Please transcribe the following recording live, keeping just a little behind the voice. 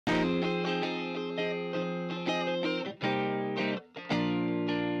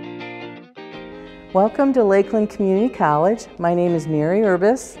Welcome to Lakeland Community College. My name is Mary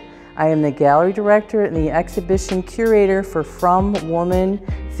Urbas. I am the Gallery Director and the Exhibition Curator for From Woman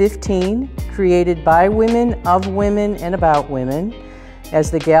 15, created by women, of women, and about women,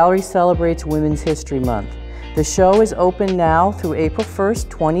 as the gallery celebrates Women's History Month. The show is open now through April 1st,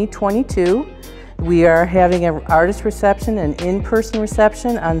 2022. We are having an artist reception, an in-person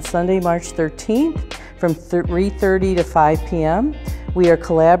reception on Sunday, March 13th from 3:30 to 5 p.m. We are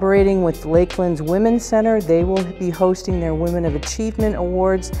collaborating with Lakeland's Women's Center. They will be hosting their Women of Achievement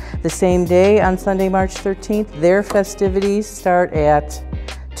Awards the same day on Sunday, March 13th. Their festivities start at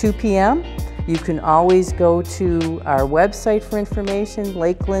 2 p.m. You can always go to our website for information,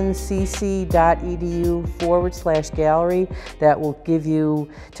 lakelandcc.edu/gallery. That will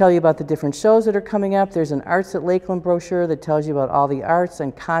tell you about the different shows that are coming up. There's an Arts at Lakeland brochure that tells you about all the arts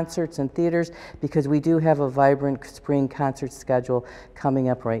and concerts and theaters, because we do have a vibrant spring concert schedule coming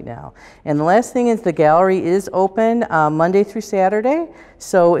up right now. And the last thing is the gallery is open Monday through Saturday.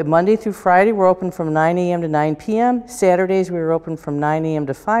 So Monday through Friday, we're open from 9 a.m. to 9 p.m. Saturdays, we're open from 9 a.m.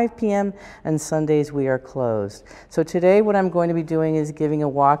 to 5 p.m. and Sundays we are closed. So today what I'm going to be doing is giving a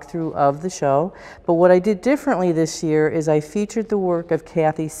walkthrough of the show. But what I did differently this year is I featured the work of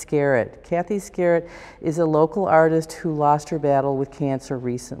Kathy Scarrett. Kathy Scarrett is a local artist who lost her battle with cancer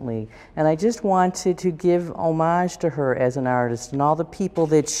recently. And I just wanted to give homage to her as an artist and all the people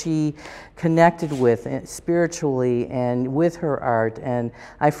that she connected with spiritually and with her art. And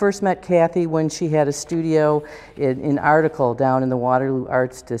I first met Kathy when she had a studio in Article down in the Waterloo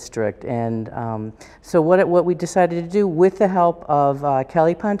Arts District. And so what we decided to do, with the help of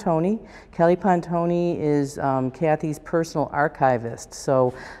Kelly Pontoni. Kelly Pontoni is Kathy's personal archivist.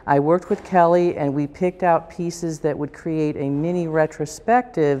 So I worked with Kelly and we picked out pieces that would create a mini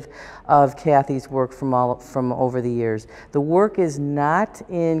retrospective of Kathy's work from over the years. The work is not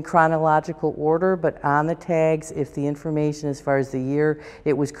in chronological order, but on the tags, if the information as far as the year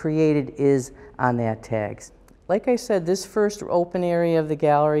it was created is on that tags. Like I said, this first open area of the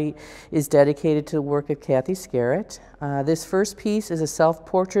gallery is dedicated to the work of Kathy Scarrett. This first piece is a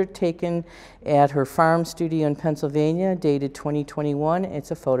self-portrait taken at her farm studio in Pennsylvania, dated 2021.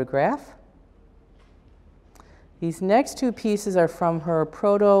 It's a photograph. These next two pieces are from her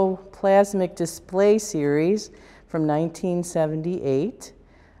protoplasmic display series from 1978.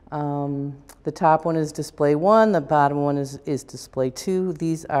 The top one is display 1, the bottom one is display 2.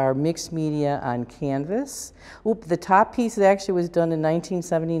 These are mixed media on canvas. The top piece actually was done in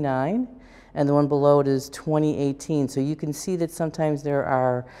 1979, and the one below it is 2018. So you can see that sometimes there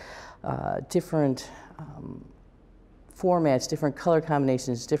are different formats, different color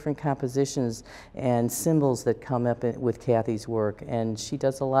combinations, different compositions and symbols that come up with Kathy's work. And she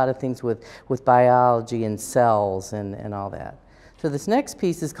does a lot of things with biology and cells and all that. So this next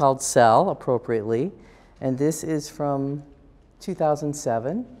piece is called Cell, appropriately, and this is from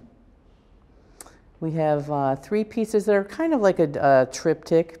 2007. We have three pieces that are kind of like a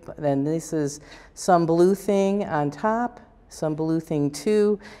triptych, and this is Some Blue Thing on top, Some Blue Thing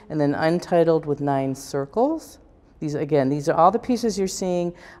 2, and then Untitled with 9 circles. These are all the pieces you're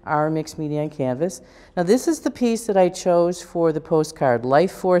seeing are mixed media on canvas. Now this is the piece that I chose for the postcard,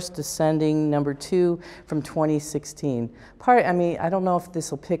 Life Force Descending #2 from 2016. I mean, I don't know if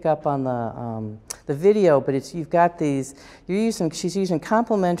this will pick up on the video, but you've got these, she's using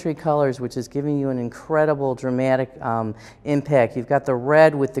complementary colors, which is giving you an incredible dramatic impact. You've got the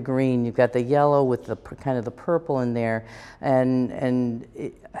red with the green, you've got the yellow with the kind of the purple in there, and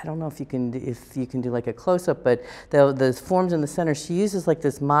I don't know if you can do like a close-up, but the forms in the center, she uses like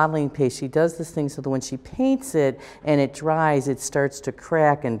this modeling paste. She does this thing so that when she paints it and it dries, it starts to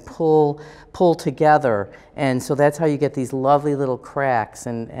crack and pull together. And so that's how you get these lovely little cracks.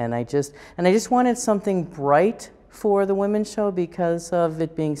 And I just wanted something bright for the women's show because of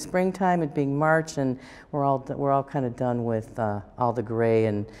it being springtime, it being March, and we're all kind of done with all the gray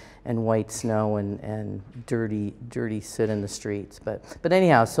and white snow and dirty soot in the streets. But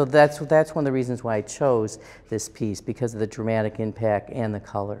anyhow, so that's one of the reasons why I chose this piece, because of the dramatic impact and the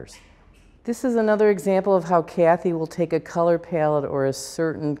colors. This is another example of how Kathy will take a color palette or a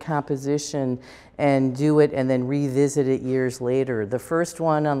certain composition and do it and then revisit it years later. The first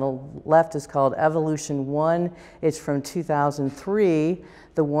one on the left is called Evolution 1. It's from 2003.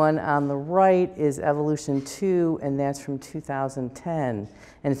 The one on the right is Evolution 2, and that's from 2010.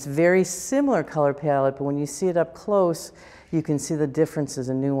 And it's a very similar color palette, but when you see it up close, you can see the differences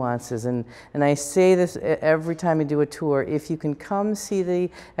and nuances. And I say this every time I do a tour, if you can come see the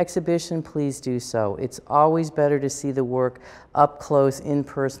exhibition, please do so. It's always better to see the work up close, in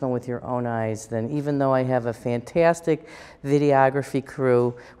person, with your own eyes, than, even though I have a fantastic videography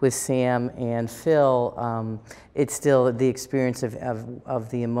crew with Sam and Phil, it's still the experience of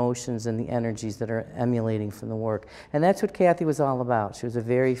the emotions and the energies that are emulating from the work. And that's what Kathy was all about. She was a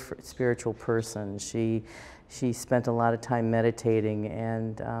very spiritual person. She spent a lot of time meditating,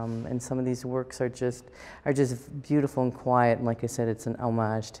 and some of these works are just beautiful and quiet. And like I said, it's an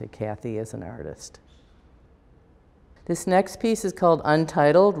homage to Kathy as an artist. This next piece is called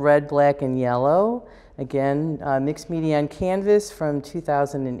Untitled, Red, Black, and Yellow. Again, mixed media on canvas from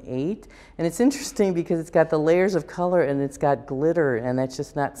 2008. And it's interesting because it's got the layers of color and it's got glitter, and that's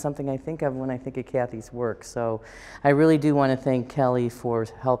just not something I think of when I think of Kathy's work. So I really do want to thank Kelly for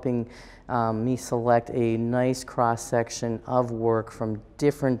helping me select a nice cross-section of work from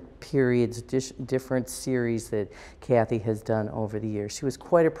different periods, different series that Kathy has done over the years. She was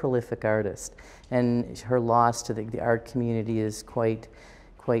quite a prolific artist, and her loss to the art community is quite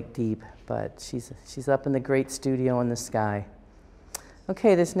deep, but she's up in the great studio in the sky.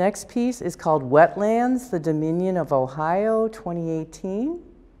 Okay, this next piece is called Wetlands, the Dominion of Ohio, 2018.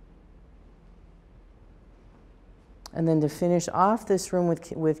 And then to finish off this room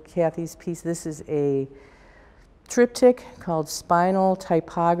with Kathy's piece, this is a triptych called Spinal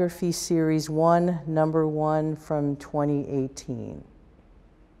Typography Series 1, number 1 from 2018.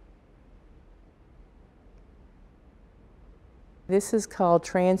 This is called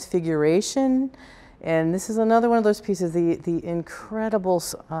Transfiguration, and this is another one of those pieces, the incredible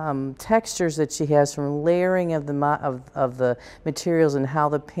textures that she has from layering of the materials and how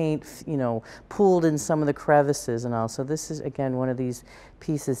the paint, pooled in some of the crevices and all. So this is, again, one of these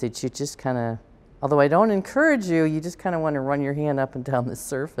pieces that you just kind of, although I don't encourage you, you just kind of want to run your hand up and down the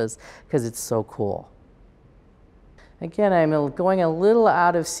surface because it's so cool. Again, I'm going a little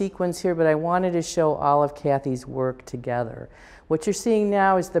out of sequence here, but I wanted to show all of Kathy's work together. What you're seeing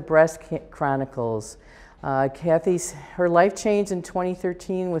now is the Breast Chronicles. Her life changed in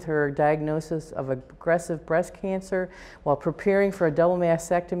 2013 with her diagnosis of aggressive breast cancer. While preparing for a double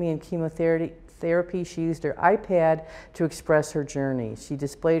mastectomy and chemotherapy, she used her iPad to express her journey. She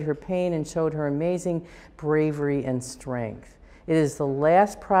displayed her pain and showed her amazing bravery and strength. It is the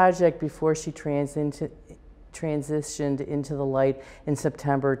last project before she transitioned into the light in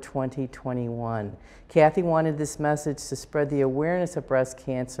September 2021. Kathy wanted this message to spread the awareness of breast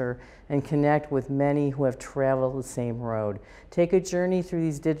cancer and connect with many who have traveled the same road. Take a journey through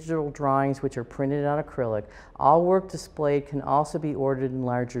these digital drawings, which are printed on acrylic. All work displayed can also be ordered in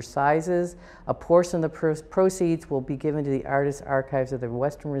larger sizes. A portion of the proceeds will be given to the Artists' Archives of the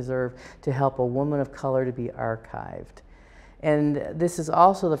Western Reserve to help a woman of color to be archived. And this is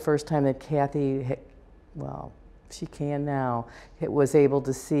also the first time that Kathy, well, she can now, was able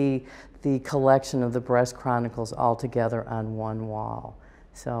to see the collection of the Breast Chronicles all together on one wall.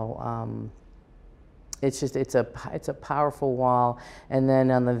 So it's a powerful wall. And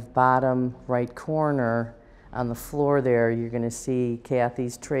then on the bottom right corner, on the floor there, you're going to see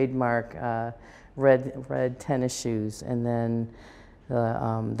Kathy's trademark red tennis shoes, and then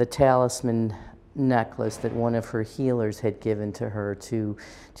the talisman necklace that one of her healers had given to her to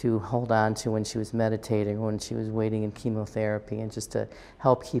hold on to when she was meditating or when she was waiting in chemotherapy, and just to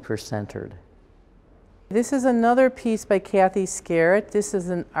help keep her centered. This is another piece by Kathy Scarrett. This is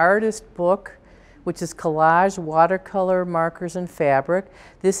an artist book, which is collage, watercolor, markers, and fabric.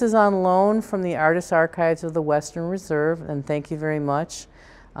 This is on loan from the Artists' Archives of the Western Reserve, and thank you very much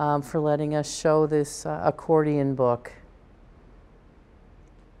for letting us show this accordion book.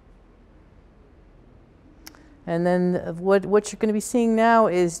 And then what you're going to be seeing now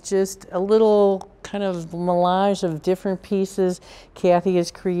is just a little kind of melange of different pieces Kathy has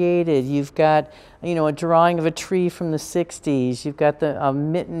created. You've got, a drawing of a tree from the 60s. You've got the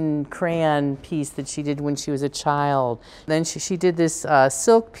mitten crayon piece that she did when she was a child. Then she did this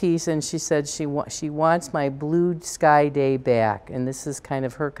silk piece, and she said she wants my blue sky day back. And this is kind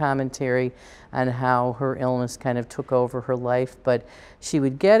of her commentary on how her illness kind of took over her life. But she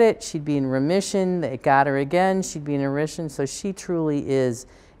would get it, she'd be in remission, it got her again, she'd be in remission. So she truly is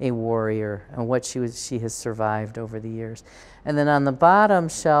a warrior, and what she has survived over the years. And then on the bottom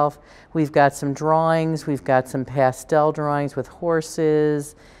shelf, we've got some drawings, we've got some pastel drawings with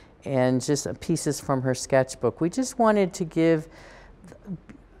horses, and just pieces from her sketchbook. We just wanted to give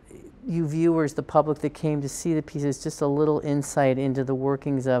you viewers, the public that came to see the pieces, just a little insight into the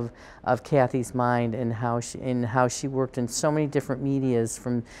workings of Kathy's mind and how she worked in so many different medias,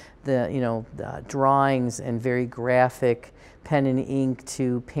 from the drawings and very graphic pen and ink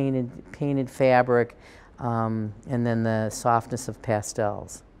to painted fabric, and then the softness of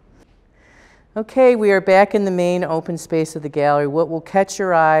pastels. Okay, we are back in the main open space of the gallery. What will catch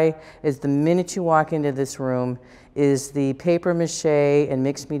your eye is the minute you walk into this room is the paper mache and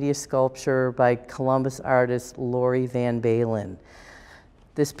mixed media sculpture by Columbus artist Lori Van Balen.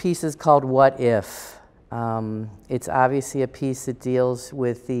 This piece is called What If? It's obviously a piece that deals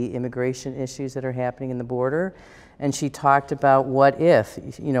with the immigration issues that are happening in the border. And she talked about what if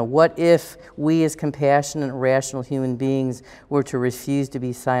we as compassionate, rational human beings were to refuse to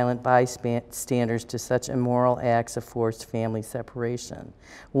be silent bystanders to such immoral acts of forced family separation?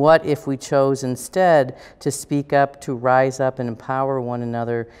 What if we chose instead to speak up, to rise up and empower one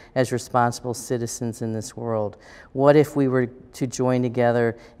another as responsible citizens in this world? What if we were to join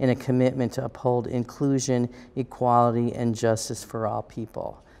together in a commitment to uphold inclusion, equality, and justice for all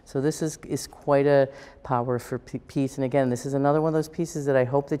people? So this is quite a powerful piece. And again, this is another one of those pieces that I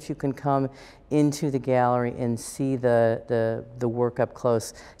hope that you can come into the gallery and see the work up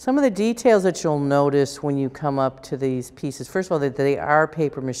close. Some of the details that you'll notice when you come up to these pieces, first of all, that they are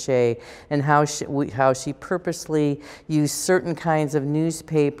paper mache, and how she purposely used certain kinds of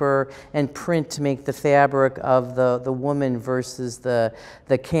newspaper and print to make the fabric of the woman versus the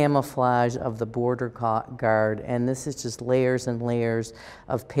camouflage of the border guard. And this is just layers and layers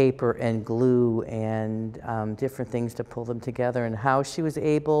of paper and glue and different things to pull them together, and how she was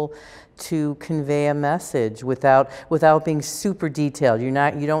able to convey a message without being super detailed. You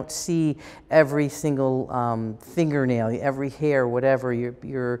don't see every single fingernail, every hair, whatever.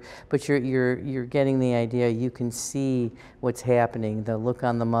 But you're getting the idea. You can see what's happening, the look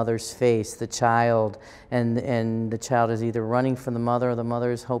on the mother's face, the child, and the child is either running from the mother, or the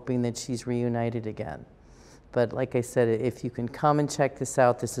mother is hoping that she's reunited again. But like I said, if you can come and check this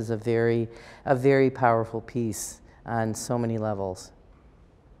out, this is a very powerful piece on so many levels.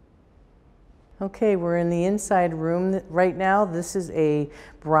 Okay, we're in the inside room right now. This is a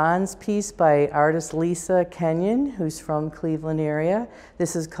bronze piece by artist Lisa Kenyon, who's from Cleveland area.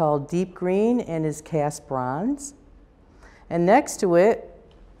 This is called Deep Green and is cast bronze. And next to it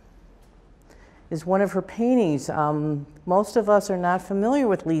is one of her paintings. Most of us are not familiar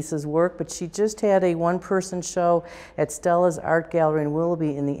with Lisa's work, but she just had a one-person show at Stella's Art Gallery in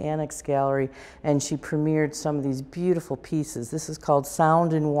Willoughby in the Annex Gallery, and she premiered some of these beautiful pieces. This is called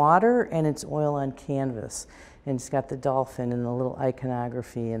Sound in Water, and it's oil on canvas. And it's got the dolphin and the little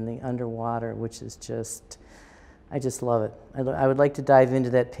iconography and the underwater, which is just, I just love it. I would like to dive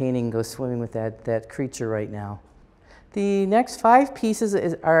into that painting and go swimming with that creature right now. The next 5 pieces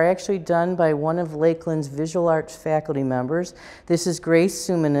are actually done by one of Lakeland's visual arts faculty members. This is Grace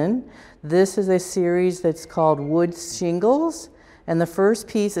Sumanen. This is a series that's called Wood Shingles, and the first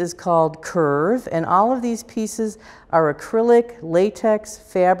piece is called Curve, and all of these pieces are acrylic, latex,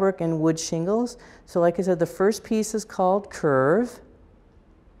 fabric, and wood shingles. So like I said, the first piece is called Curve.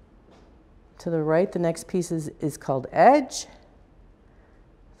 To the right, the next piece is called Edge.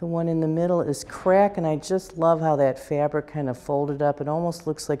 The one in the middle is Crack, and I just love how that fabric kind of folded up. It almost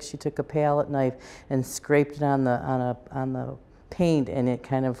looks like she took a palette knife and scraped it on the paint, and it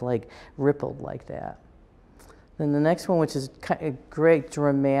kind of like rippled like that. Then the next one, which is great,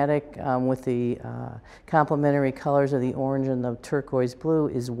 dramatic, with the complementary colors of the orange and the turquoise blue,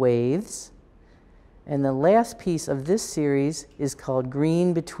 is Waves. And the last piece of this series is called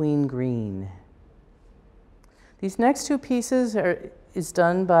Green Between Green. These next 2 pieces is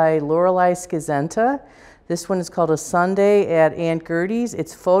done by Lorelei Scizenta. This one is called A Sunday at Aunt Gertie's.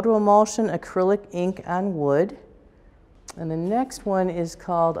 It's photo emulsion acrylic ink on wood. And the next one is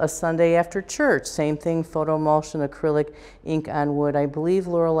called A Sunday After Church. Same thing, photo emulsion acrylic ink on wood. I believe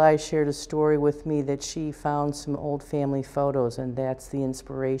Lorelei shared a story with me that she found some old family photos, and that's the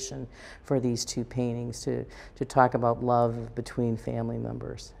inspiration for these 2 paintings, to talk about love between family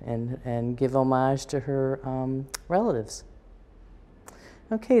members and give homage to her relatives.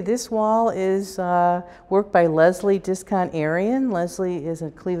 Okay, this wall is work by Leslie Discon-Arian. Leslie is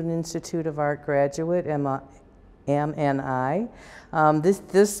a Cleveland Institute of Art graduate, MNI.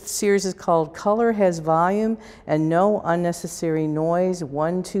 This series is called Color Has Volume and No Unnecessary Noise,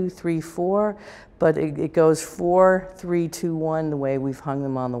 1, 2, 3, 4, but it goes 4, 3, 2, 1, the way we've hung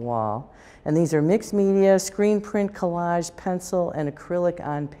them on the wall. And these are mixed media, screen print, collage, pencil, and acrylic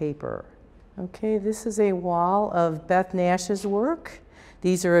on paper. Okay, this is a wall of Beth Nash's work.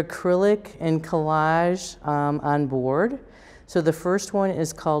 These are acrylic and collage on board. So the first one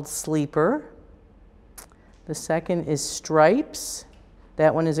is called Sleeper. The second is Stripes.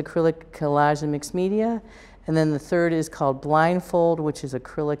 That one is acrylic collage and mixed media. And then the third is called Blindfold, which is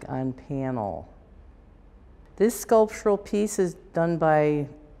acrylic on panel. This sculptural piece is done by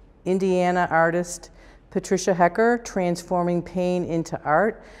Indiana artist Patricia Hecker, transforming pain into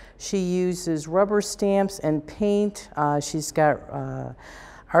art. She uses rubber stamps and paint. She's got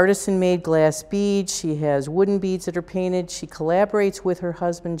artisan-made glass beads. She has wooden beads that are painted. She collaborates with her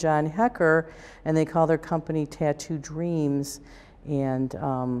husband, John Hecker, and they call their company Tattoo Dreams. And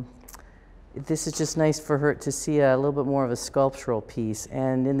this is just nice for her to see a little bit more of a sculptural piece.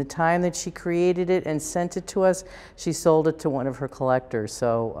 And in the time that she created it and sent it to us, she sold it to one of her collectors.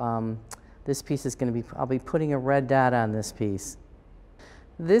 So this piece is going to be, I'll be putting a red dot on this piece.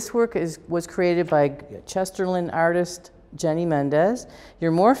 This work was created by Chesterland artist Jenny Mendez.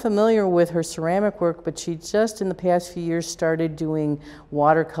 You're more familiar with her ceramic work, but she just in the past few years started doing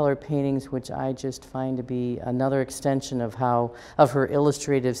watercolor paintings, which I just find to be another extension of her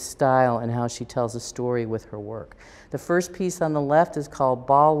illustrative style and how she tells a story with her work. The first piece on the left is called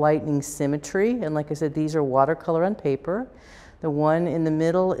Ball Lightning Symmetry, and like I said, these are watercolor on paper. The one in the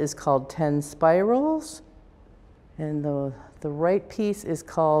middle is called 10 Spirals, and the right piece is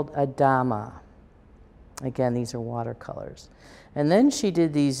called Adama. Again, these are watercolors. And then she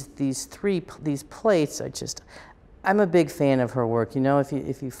did these plates. I'm a big fan of her work. You know,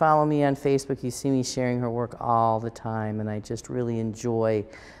 if you follow me on Facebook, you see me sharing her work all the time, and I just really enjoy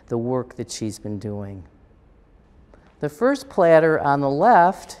the work that she's been doing. The first platter on the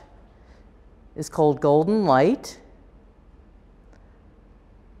left is called Golden Light.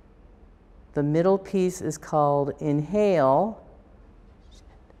 The middle piece is called Inhale.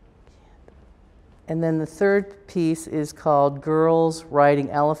 And then the third piece is called Girls Riding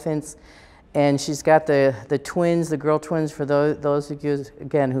Elephants. And she's got the twins, the girl twins. For those of you,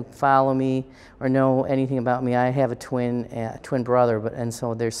 again, who follow me or know anything about me, I have a twin brother. And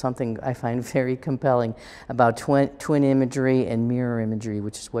so there's something I find very compelling about twin imagery and mirror imagery,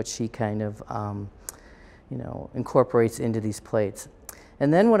 which is what she kind of, you know, incorporates into these plates.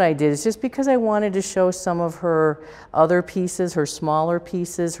 And then what I did is, just because I wanted to show some of her other pieces, her smaller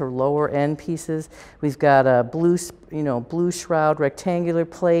pieces, her lower end pieces, we've got a blue shroud rectangular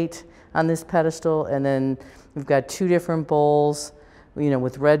plate on this pedestal, and then we've got two different bowls, you know,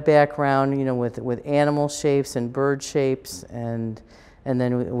 with red background, you know, with animal shapes and bird shapes, and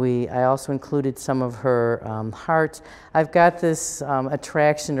then I also included some of her hearts. I've got this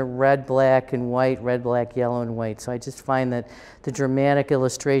attraction to red, black, and white, red, black, yellow, and white. So I just find that the dramatic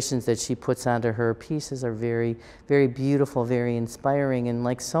illustrations that she puts onto her pieces are very, very beautiful, very inspiring. And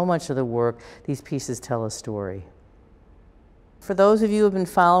like so much of the work, these pieces tell a story. For those of you who have been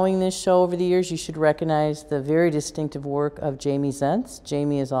following this show over the years, you should recognize the very distinctive work of Jamie Zentz.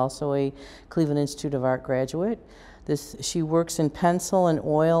 Jamie is also a Cleveland Institute of Art graduate. She works in pencil and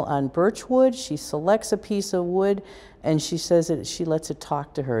oil on birch wood. She selects a piece of wood, and she says that she lets it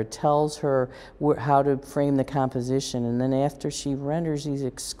talk to her. It tells her how to frame the composition. And then after she renders these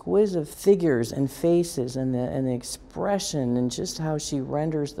exquisite figures and faces and the expression and just how she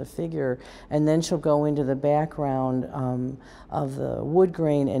renders the figure, and then she'll go into the background of the wood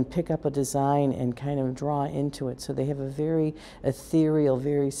grain and pick up a design and kind of draw into it. So they have a very ethereal,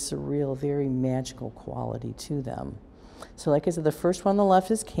 very surreal, very magical quality to them. So like I said, the first one on the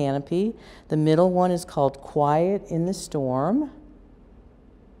left is Canopy. The middle one is called Quiet in the Storm.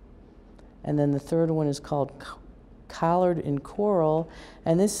 And then the third one is called Collared in Coral.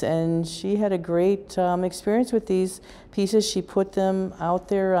 And she had a great experience with these pieces. She put them out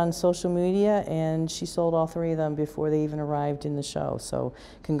there on social media, and she sold all three of them before they even arrived in the show. So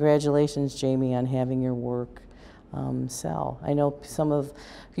congratulations, Jamie, on having your work sell. I know some of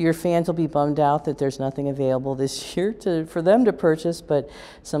your fans will be bummed out that there's nothing available this year for them to purchase, but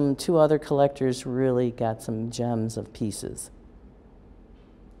two other collectors really got some gems of pieces.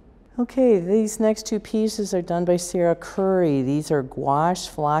 Okay, these next two pieces are done by Sarah Curry. These are gouache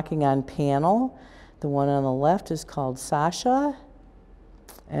flocking on panel. The one on the left is called Sasha,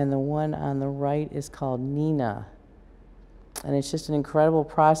 and the one on the right is called Nina. And it's just an incredible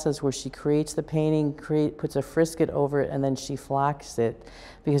process where she creates the painting, puts a frisket over it, and then she flocks it.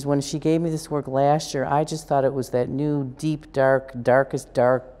 Because when she gave me this work last year, I just thought it was that new deep, darkest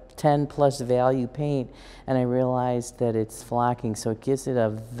dark 10+ value paint, and I realized that it's flocking, so it gives it a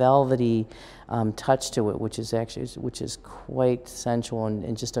velvety touch to it, which is quite sensual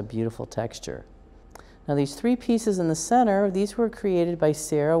and just a beautiful texture. Now these three pieces in the center, these were created by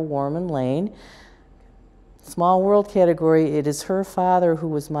Sarah Warman Lane. Small world category, it is her father who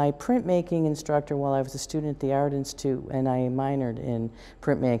was my printmaking instructor while I was a student at the Art Institute, and I minored in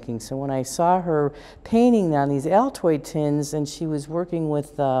printmaking. So when I saw her painting on these Altoid tins, and she was working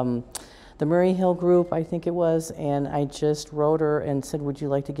with the Murray Hill group, I think it was, and I just wrote her and said, would you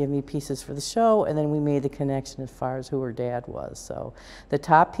like to give me pieces for the show? And then we made the connection as far as who her dad was. So the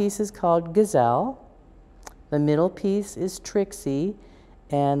top piece is called Gazelle, the middle piece is Trixie,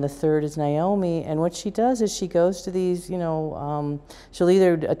 and the third is Naomi. And what she does is she goes to these, you know, she'll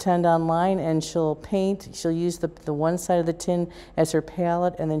either attend online and she'll paint, she'll use the one side of the tin as her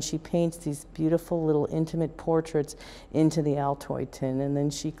palette, and then she paints these beautiful little intimate portraits into the Altoid tin, and then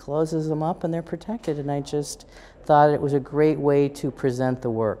she closes them up and they're protected. And I just thought it was a great way to present the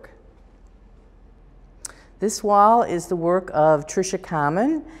work. This wall is the work of Tricia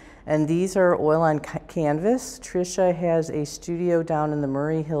Common. And these are oil on canvas. Tricia has a studio down in the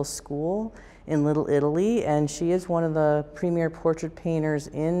Murray Hill School in Little Italy, and she is one of the premier portrait painters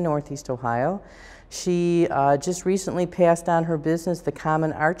in Northeast Ohio. She just recently passed on her business, the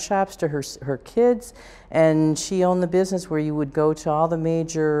Common Art Shops, to her kids, and she owned the business where you would go to all the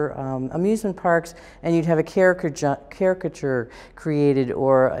major amusement parks and you'd have a caricature created,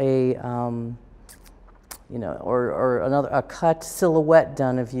 or a you know, or a cut silhouette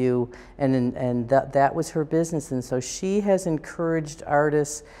done of you, and that was her business. And so she has encouraged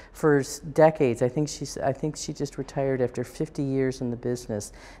artists for decades. I think she just retired after 50 years in the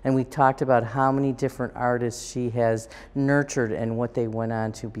business. And we talked about how many different artists she has nurtured and what they went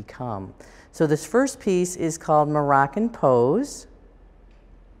on to become. So this first piece is called Moroccan Pose.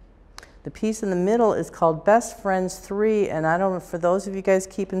 The piece in the middle is called Best Friends 3, and I don't know, for those of you guys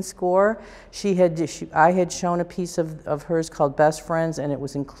keeping score, I had shown a piece of hers called Best Friends, and it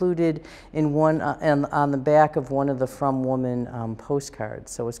was included in one on the back of one of the From Woman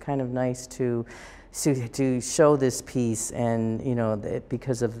postcards. So it's kind of nice to show this piece, and you know,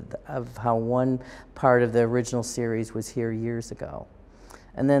 because of how one part of the original series was here years ago.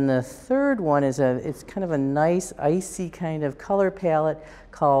 And then the third one is it's kind of a nice icy kind of color palette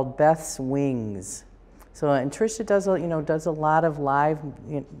called Beth's Wings. So, and Tricia does a lot of live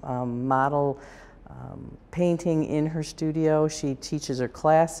model painting in her studio. She teaches her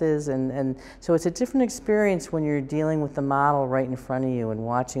classes, and so it's a different experience when you're dealing with the model right in front of you and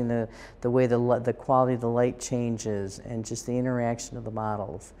watching the way the quality of the light changes and just the interaction of the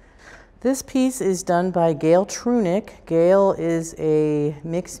models. This piece is done by Gail Trunick. Gail is a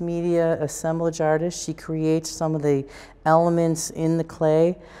mixed media assemblage artist. She creates some of the elements in the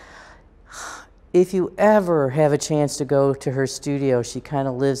clay. If you ever have a chance to go to her studio, she kind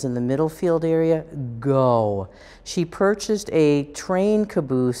of lives in the Middlefield area, go. She purchased a train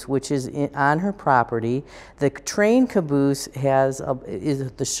caboose, which is on her property. The train caboose is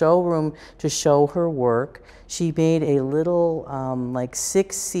the showroom to show her work. She made a little like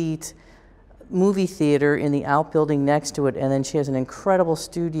 6-seat movie theater in the outbuilding next to it, and then she has an incredible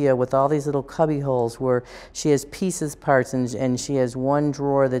studio with all these little cubby holes where she has pieces, parts, and she has one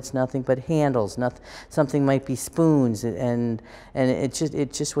drawer that's nothing but handles. Something might be spoons, and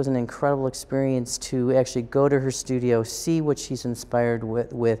it just was an incredible experience to actually go to her studio, see what she's inspired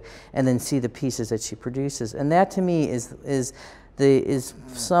with, and then see the pieces that she produces. And that to me is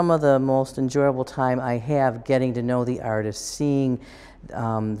some of the most enjoyable time I have getting to know the artist, seeing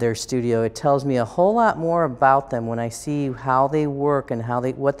their studio. It tells me a whole lot more about them when I see how they work and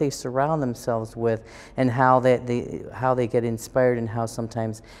what they surround themselves with, and how they get inspired, and how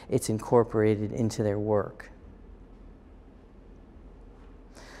sometimes it's incorporated into their work.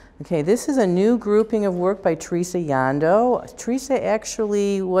 Okay, this is a new grouping of work by Teresa Yondo. Teresa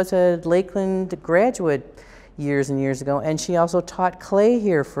actually was a Lakeland graduate years and years ago, and she also taught clay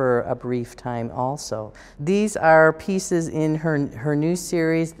here for a brief time also. These are pieces in her new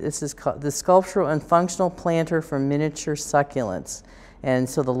series. This is called the Sculptural and Functional Planter for Miniature Succulents. And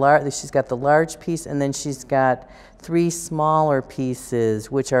so she's got the large piece, and then she's got 3 smaller pieces,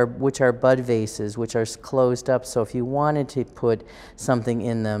 which are bud vases, which are closed up. So if you wanted to put something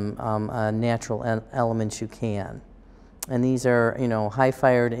in them, natural elements, you can. And these are, you know,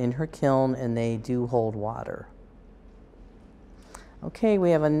 high-fired in her kiln, and they do hold water. Okay, we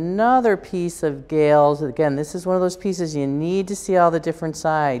have another piece of Gail's. Again, this is one of those pieces you need to see all the different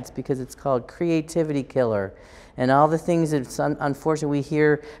sides, because it's called Creativity Killer. And all the things that, unfortunately, we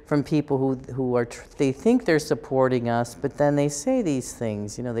hear from people who they think they're supporting us, but then they say these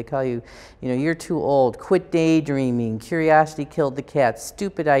things. You know, they call you, you're too old, quit daydreaming, curiosity killed the cat,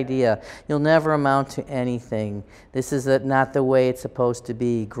 stupid idea, you'll never amount to anything. This is not the way it's supposed to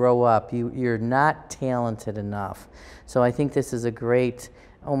be, grow up, you're not talented enough. So I think this is a great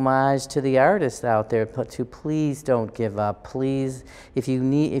homage to the artists out there, to please don't give up. Please, if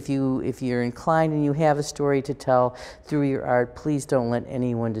you're inclined and you have a story to tell through your art, please don't let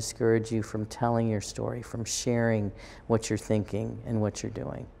anyone discourage you from telling your story, from sharing what you're thinking and what you're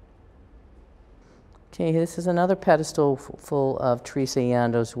doing. Okay, this is another pedestal full of Teresa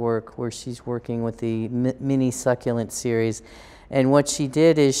Yando's work, where she's working with the mini succulent series. And what she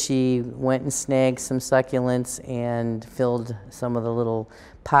did is she went and snagged some succulents and filled some of the little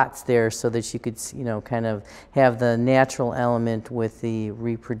pots there so that she could, you know, kind of have the natural element with the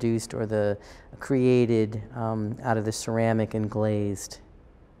reproduced or the created out of the ceramic and glazed.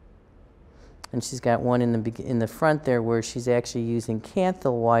 And she's got one in the front there where she's actually using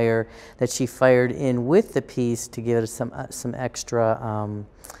canthil wire that she fired in with the piece to give it some extra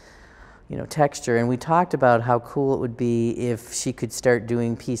you know, texture. And we talked about how cool it would be if she could start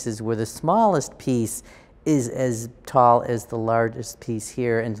doing pieces where the smallest piece is as tall as the largest piece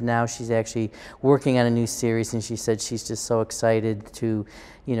here. And now she's actually working on a new series, and she said she's just so excited to,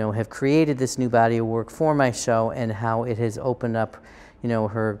 you know, have created this new body of work for my show, and how it has opened up, you know,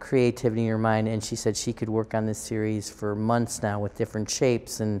 her creativity in her mind. And she said she could work on this series for months now with different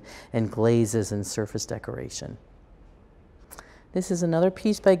shapes and glazes and surface decoration. This is another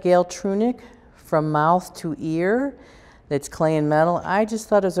piece by Gail Trunick, From Mouth to Ear. That's clay and metal. I just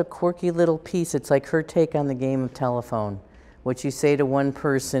thought it was a quirky little piece. It's like her take on the game of telephone. What you say to one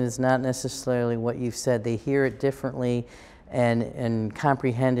person is not necessarily what you've said. They hear it differently and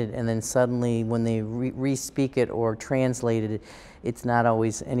comprehend it, and then suddenly when they re-speak it or translate it, it's not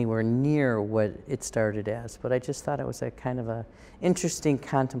always anywhere near what it started as. But I just thought it was a kind of a interesting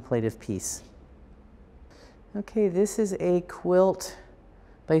contemplative piece. Okay, this is a quilt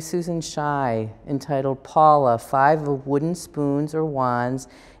by Susan Shai entitled Paula, 5 of Wooden Spoons or Wands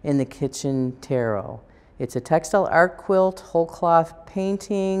in the Kitchen Tarot. It's a textile art quilt, whole cloth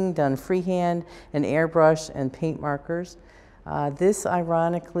painting done freehand and airbrush and paint markers. This,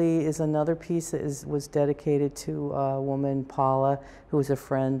 ironically, is another piece that was dedicated to a woman, Paula, who was a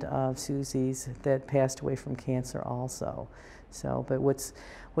friend of Susie's that passed away from cancer also. So, but what's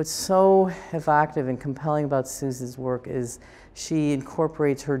so evocative and compelling about Susie's work is she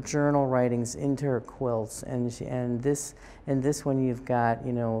incorporates her journal writings into her quilts, and this one you've got,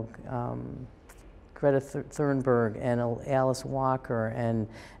 you know, Greta Thunberg and Alice Walker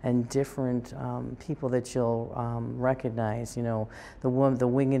and different people that you'll recognize. You know, the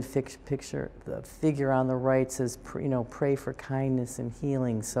winged picture, the figure on the right says, you know, pray for kindness and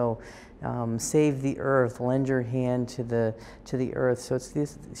healing. So save the earth, lend your hand to the earth. So it's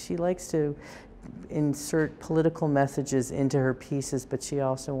this. She likes to insert political messages into her pieces, but she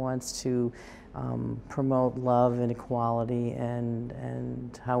also wants to promote love and equality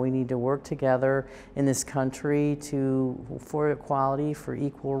and how we need to work together in this country for equality, for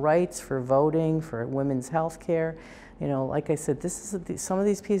equal rights, for voting, for women's health care. You know, like I said, some of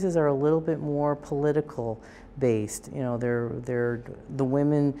these pieces are a little bit more political based. You know, the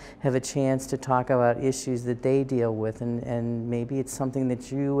women have a chance to talk about issues that they deal with, and maybe it's something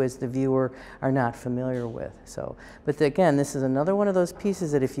that you as the viewer are not familiar with. So, but again, this is another one of those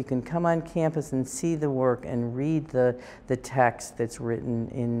pieces that if you can come on campus and see the work and read the text that's written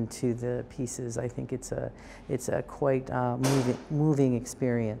into the pieces, I think it's a quite moving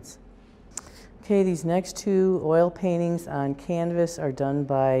experience. Okay, these next 2 oil paintings on canvas are done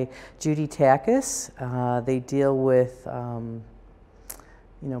by Judy Takis. They deal with, you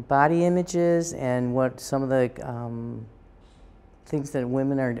know, body images and what some of the things that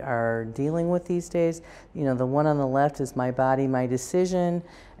women are dealing with these days. You know, the one on the left is My Body, My Decision,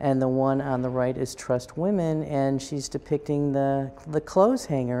 and the one on the right is Trust Women, and she's depicting the clothes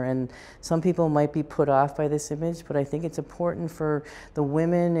hanger. And some people might be put off by this image, but I think it's important for the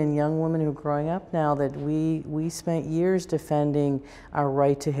women and young women who are growing up now that we spent years defending our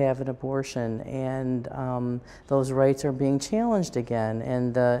right to have an abortion, and those rights are being challenged again.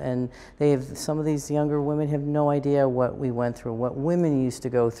 And some of these younger women have no idea what we went through, what women used to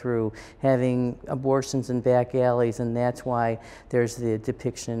go through having abortions in back alleys, and that's why there's the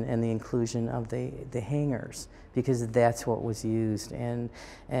depiction and the inclusion of the hangers, because that's what was used.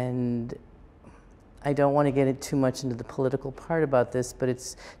 And I don't want to get too much into the political part about this,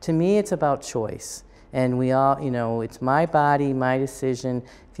 but to me it's about choice. And we all, you know, it's my body, my decision.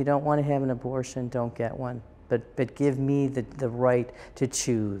 If you don't want to have an abortion, don't get one, but give me the right to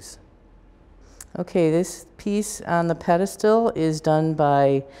choose. Okay, this piece on the pedestal is done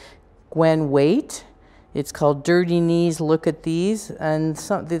by Gwen Waite. It's called Dirty Knees, Look at These. And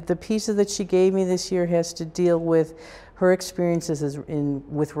the pieces that she gave me this year has to deal with her experiences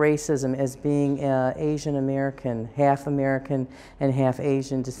with racism as being Asian American and half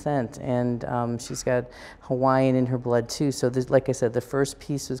Asian descent, and she's got Hawaiian in her blood too. So like I said, the first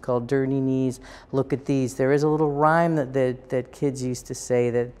piece was called Dirty Knees, Look at These. There is a little rhyme that kids used to say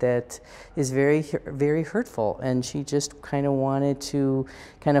that is very, very hurtful, and she just kind of wanted to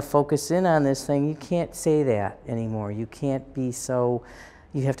kind of focus in on this thing. You can't say that anymore. You can't be so,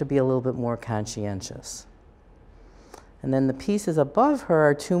 you have to be a little bit more conscientious. And then the pieces above her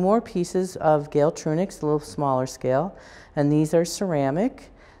are two more pieces of Gail Trunick's, a little smaller scale, and these are ceramic.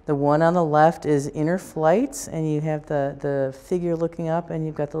 The one on the left is Inner Flights, and you have the figure looking up, and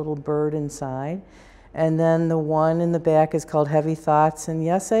you've got the little bird inside. And then the one in the back is called Heavy Thoughts, and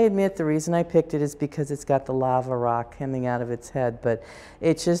yes, I admit the reason I picked it is because it's got the lava rock coming out of its head, but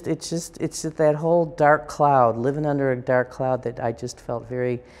it's just that whole dark cloud, living under a dark cloud, that I just felt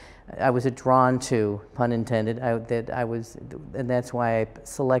I was drawn to, pun intended, and that's why I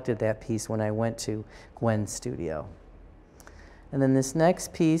selected that piece when I went to Gwen's studio. And then this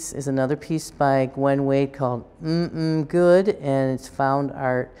next piece is another piece by Gwen Wade called Good, and it's found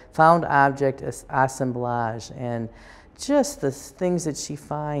object assemblage, and just the things that she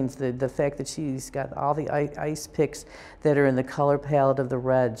finds, the fact that she's got all the ice picks that are in the color palette of the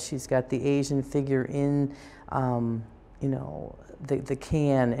red. She's got the Asian figure in, you know, the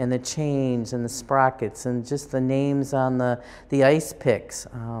can and the chains and the sprockets and just the names on the ice picks.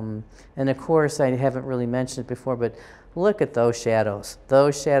 And of course, I haven't really mentioned it before, but look at those shadows.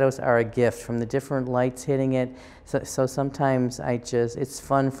 Those shadows are a gift from the different lights hitting it. So sometimes it's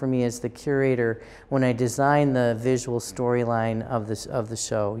fun for me as the curator when I design the visual storyline of the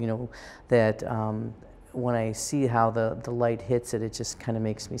show, you know, that when I see how the light hits it, it just kind of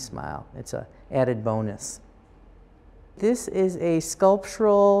makes me smile. It's an added bonus. This is a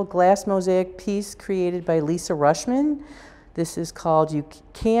sculptural glass mosaic piece created by Lisa Rushman. This is called You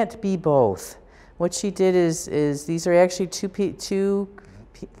Can't Be Both. What she did is these are actually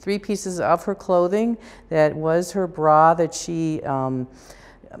three pieces of her clothing. That was her bra that she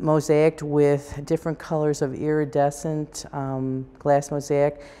mosaicked with different colors of iridescent glass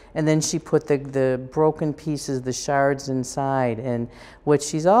mosaic, and then she put the broken pieces, the shards inside. And what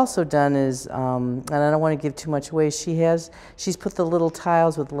she's also done is, and I don't want to give too much away, she's put the little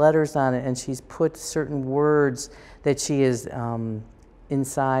tiles with letters on it, and she's put certain words that she has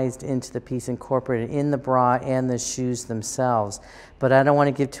incised into the piece, incorporated in the bra and the shoes themselves. But I don't want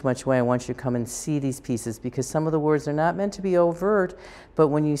to give too much away. I want you to come and see these pieces, because some of the words are not meant to be overt, but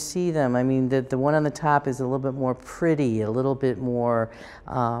when you see them, I mean, the one on the top is a little bit more pretty, a little bit more,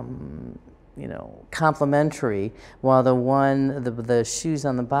 you know, complimentary, while the shoes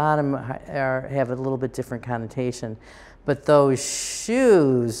on the bottom have a little bit different connotation. But those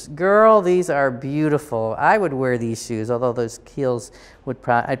shoes, girl, these are beautiful. I would wear these shoes, although those heels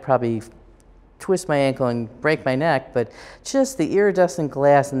I'd probably twist my ankle and break my neck, but just the iridescent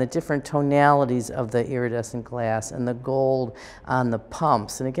glass and the different tonalities of the iridescent glass and the gold on the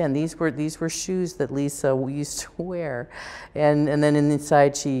pumps. And again, these were shoes that Lisa used to wear. And then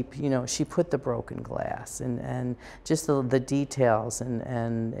inside she put the broken glass and just the details,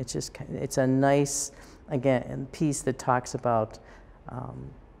 and it's a nice, again, piece that talks about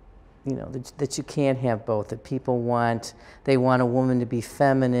you know, that you can't have both, that people they want a woman to be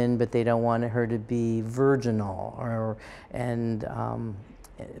feminine, but they don't want her to be virginal,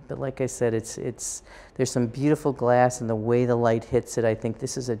 but like I said, there's some beautiful glass, and the way the light hits it, I think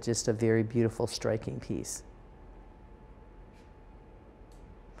this is just a very beautiful, striking piece.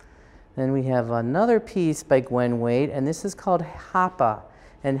 Then we have another piece by Gwen Wade, and this is called Hapa,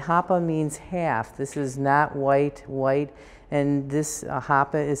 and Hapa means half. This is not white, and this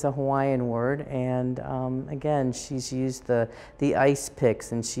Hapa is a Hawaiian word, and again, she's used the ice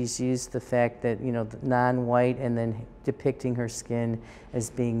picks, and she's used the fact that, you know, non-white, and then depicting her skin as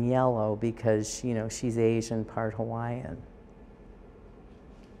being yellow because, you know, she's Asian, part Hawaiian.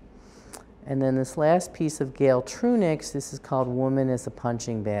 And then this last piece of Gail Trunick's, this is called Woman as a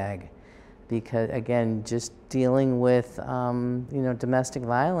Punching Bag, because again, just dealing with you know, domestic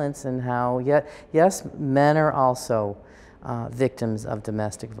violence, and how yes, men are also victims of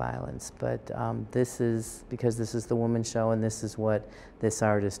domestic violence, but this is the woman show, and this is what this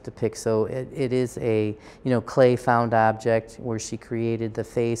artist depicts. So it is a, you know, clay found object where she created the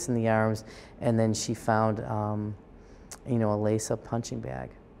face and the arms, and then she found you know, a lace-up punching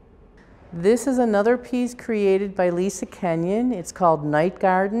bag. This is another piece created by Lisa Kenyon. It's called Night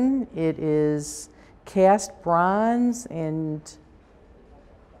Garden. It is cast bronze and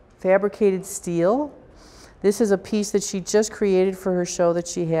fabricated steel. This is a piece that she just created for her show that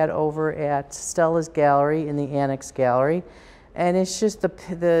she had over at Stella's Gallery in the Annex Gallery. And it's just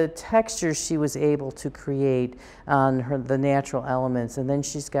the texture she was able to create on the natural elements. And then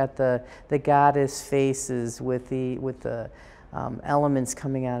she's got the goddess faces with the elements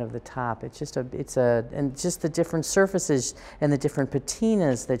coming out of the top. It's just and just the different surfaces and the different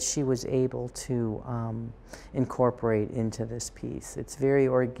patinas that she was able to incorporate into this piece. It's very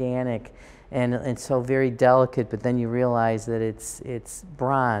organic and so very delicate, but then you realize that it's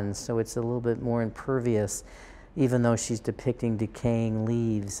bronze, so it's a little bit more impervious, even though she's depicting decaying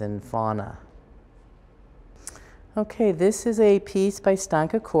leaves and fauna. Okay, this is a piece by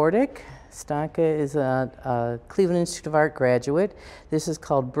Stanka Kordic. Stanka is a Cleveland Institute of Art graduate. This is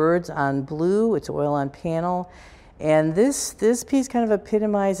called Birds on Blue. It's oil on panel. And this piece kind of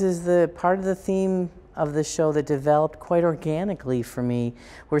epitomizes the part of the theme of the show that developed quite organically for me,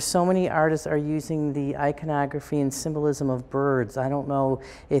 where so many artists are using the iconography and symbolism of birds. I don't know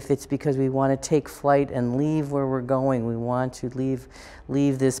if it's because we want to take flight and leave where we're going. We want to leave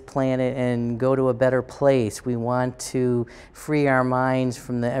this planet and go to a better place. We want to free our minds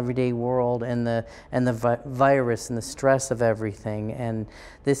from the everyday world and the virus and the stress of everything. And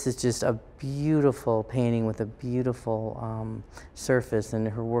this is just a beautiful painting with a beautiful surface, and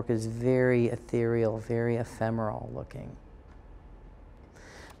her work is very ethereal, very ephemeral looking.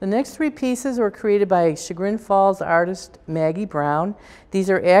 The next three pieces were created by Chagrin Falls artist Maggie Brown. These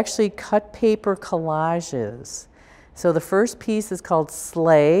are actually cut paper collages. So the first piece is called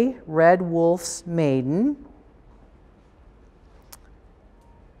Sleigh, Red Wolf's Maiden.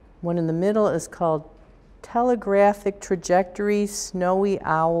 One in the middle is called Telegraphic Trajectory, Snowy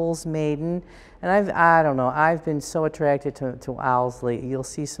Owl's Maiden. And I don't know, I've been so attracted to owls lately. You'll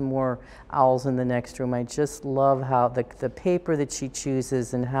see some more owls in the next room. I just love how the paper that she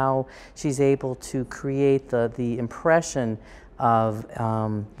chooses and how she's able to create the impression of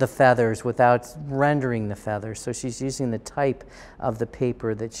the feathers without rendering the feathers. So she's using the type of the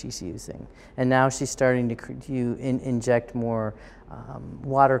paper that she's using. And now she's starting to inject more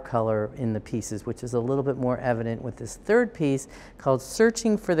watercolor in the pieces, which is a little bit more evident with this third piece called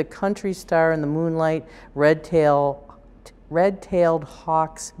Searching for the Country Star in the Moonlight, Red-tailed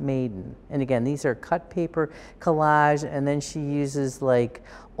Hawk's Maiden. And again, these are cut paper collage, and then she uses like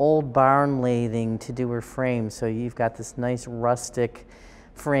old barn lathing to do her frame. So you've got this nice rustic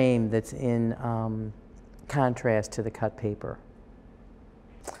frame that's in contrast to the cut paper.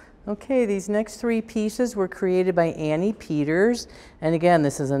 Okay, these next three pieces were created by Annie Peters. And again,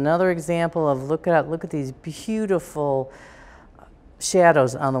 this is another example of look at these beautiful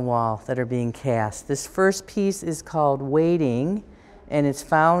shadows on the wall that are being cast. This first piece is called Waiting, and it's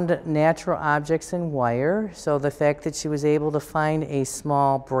found natural objects in wire. So the fact that she was able to find a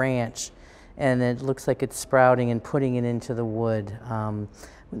small branch and it looks like it's sprouting and putting it into the wood.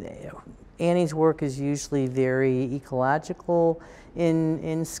 Annie's work is usually very ecological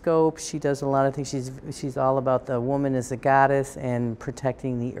in scope. She does a lot of things. She's all about the woman as a goddess and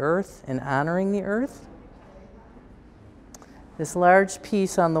protecting the earth and honoring the earth. This large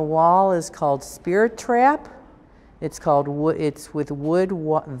piece on the wall is called Spirit Trap. It's with wood,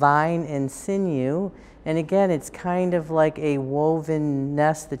 vine, and sinew. And again, it's kind of like a woven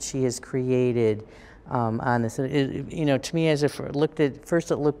nest that she has created on this. You know, to me, as if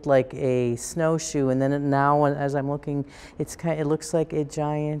first it looked like a snowshoe, and then now, as I'm looking, it looks like a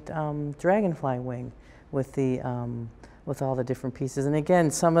giant dragonfly wing with all the different pieces. And again,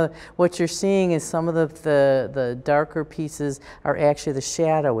 some of what you're seeing is some of the darker pieces are actually the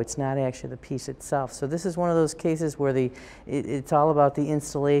shadow. It's not actually the piece itself. So this is one of those cases where it's all about the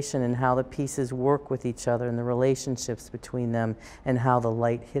installation and how the pieces work with each other and the relationships between them and how the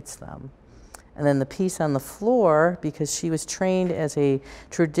light hits them. And then the piece on the floor, because she was trained as a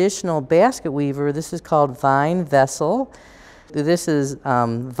traditional basket weaver, this is called Vine Vessel. This is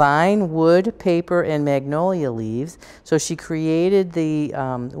vine, wood, paper, and magnolia leaves. So she created the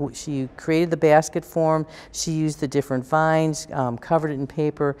basket form. She used the different vines, covered it in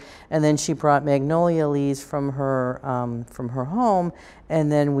paper, and then she brought magnolia leaves from her home,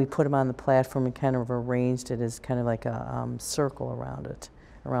 and then we put them on the platform and kind of arranged it as kind of like a circle around it,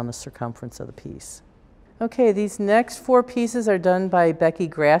 around the circumference of the piece. Okay, these next four pieces are done by Becky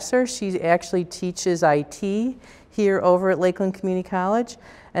Grasser. She actually teaches IT here over at Lakeland Community College.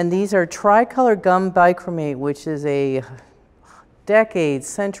 And these are tricolor gum bichromate, which is a decades,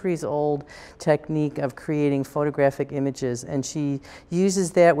 centuries old technique of creating photographic images. And she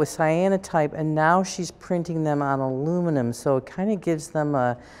uses that with cyanotype, and now she's printing them on aluminum. So it kind of gives them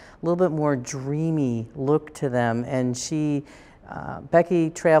a little bit more dreamy look to them. And she Becky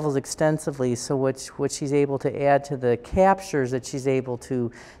travels extensively, so what she's able to add to the captures that she's able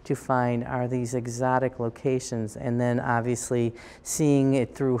to find are these exotic locations, and then obviously seeing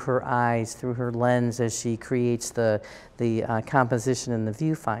it through her eyes, through her lens as she creates the composition in the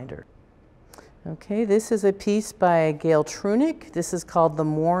viewfinder. Okay, this is a piece by Gail Trunick. This is called The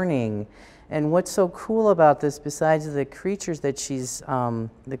Morning. And what's so cool about this, besides the creatures that she's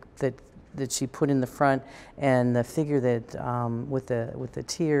that she put in the front and the figure that with the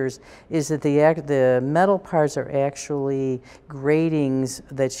tears, is that the metal parts are actually gratings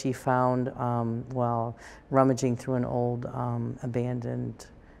that she found while rummaging through an old abandoned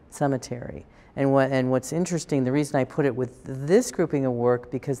cemetery. And what's interesting, the reason I put it with this grouping of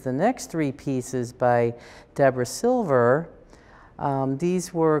work, because the next three pieces by Deborah Silver,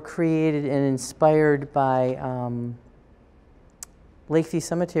 these were created and inspired by Lakeview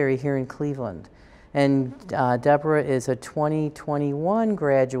Cemetery here in Cleveland. And Deborah is a 2021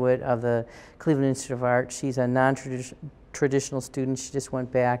 graduate of the Cleveland Institute of Art. She's a non-traditional student. She just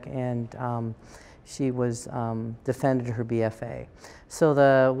went back and she was defended her BFA. So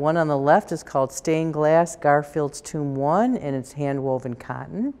the one on the left is called Stained Glass, Garfield's Tomb 1, and it's hand-woven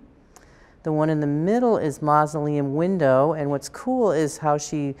cotton. The one in the middle is Mausoleum Window, and what's cool is how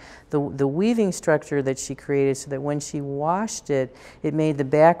the weaving structure that she created, so that when she washed it, it made the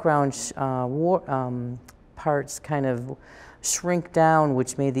background parts kind of shrink down,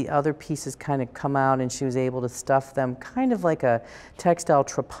 which made the other pieces kind of come out, and she was able to stuff them kind of like a textile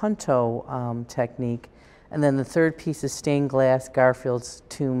trapunto technique. And then the third piece is Stained Glass, Garfield's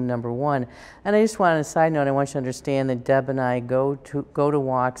Tomb number 1. And I just want, on a side note, I want you to understand that Deb and I go to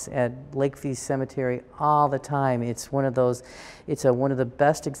walks at Lakeview Cemetery all the time. It's one of those, it's one of the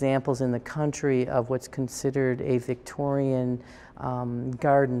best examples in the country of what's considered a Victorian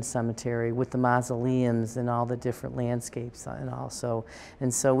garden cemetery with the mausoleums and all the different landscapes and also.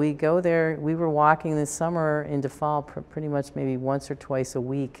 And so we go there. We were walking this summer into fall pretty much maybe once or twice a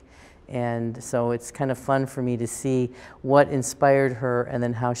week. And so it's kind of fun for me to see what inspired her and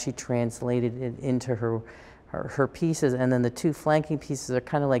then how she translated it into her pieces. And then the two flanking pieces are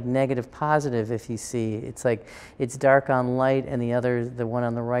kind of like negative positive, if you see. It's like it's dark on light, and the one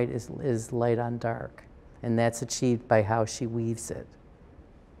on the right is light on dark. And that's achieved by how she weaves it.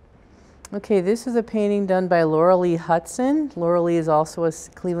 Okay, this is a painting done by Laura Lee Hudson. Laura Lee is also a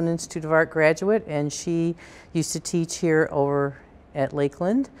Cleveland Institute of Art graduate, and she used to teach here over at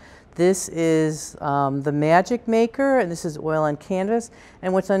Lakeland. This is the Magic Maker, and this is oil on canvas.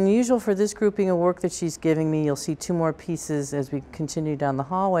 And what's unusual for this grouping of work that she's giving me, you'll see two more pieces as we continue down the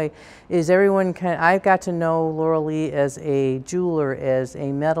hallway, is I've got to know Laura Lee as a jeweler, as a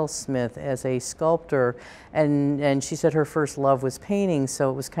metalsmith, as a sculptor, and she said her first love was painting, so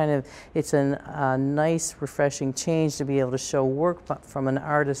it was it's a nice, refreshing change to be able to show work from an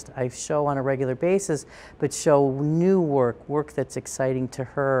artist I show on a regular basis, but show new work that's exciting to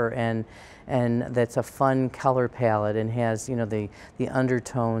her, and that's a fun color palette and has, you know, the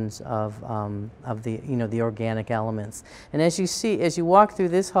undertones of the, you know, the organic elements. And as you walk through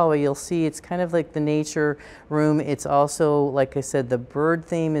this hallway, you'll see it's kind of like the nature room. It's also, like I said, the bird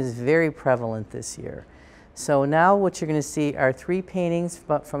theme is very prevalent this year. So now what you're going to see are three paintings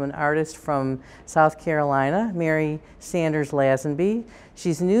from an artist from South Carolina, Mary Sanders Lazenby.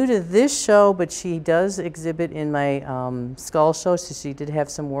 She's new to this show, but she does exhibit in my skull show, so she did have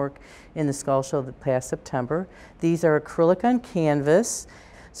some work in the skull show that past September. These are acrylic on canvas.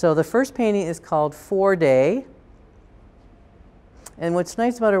 So the first painting is called 4-Day. And what's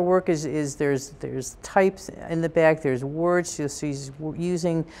nice about her work is there's types in the back, there's words. She's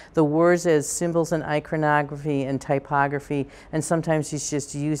using the words as symbols in iconography and typography, and sometimes she's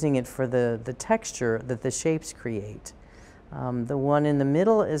just using it for the texture that the shapes create. The one in the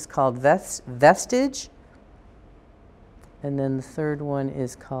middle is called Vestige, and then the third one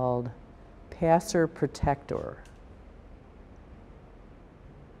is called Passer Protector.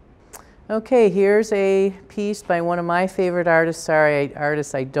 Okay, here's a piece by one of my favorite artists. Sorry,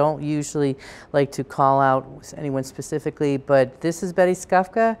 artists I don't usually like to call out anyone specifically, but this is Betty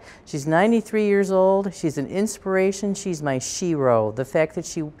Skufka. She's 93 years old. She's an inspiration. She's my shero. The fact that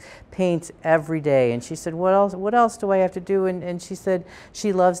she paints every day. And she said, what else do I have to do? And she said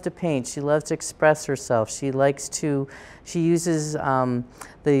she loves to paint. She loves to express herself. She uses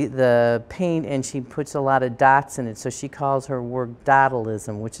the paint, and she puts a lot of dots in it, so she calls her work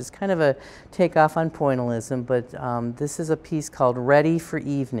dotalism, which is kind of a takeoff on pointillism, but this is a piece called Ready for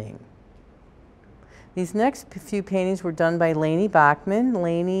Evening. These next few paintings were done by Lainey Bachman.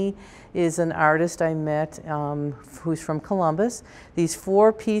 Lainey is an artist I met who's from Columbus. These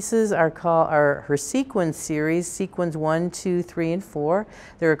 4 pieces are her sequins series, sequins 1, 2, 3, and 4.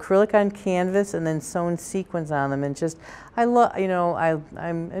 They're acrylic on canvas and then sewn sequins on them. And just, I love, you know, I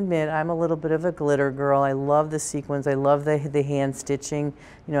admit I'm a little bit of a glitter girl. I love the sequins. I love the hand stitching.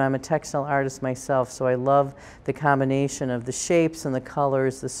 You know, I'm a textile artist myself, so I love the combination of the shapes and the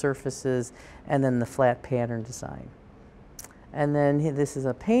colors, the surfaces, and then the flat pattern design. And then this is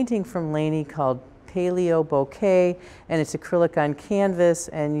a painting from Lainey called Paleo Bouquet, and it's acrylic on canvas,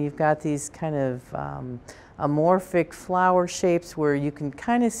 and you've got these kind of amorphic flower shapes where you can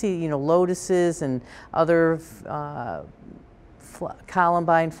kind of see, you know, lotuses and other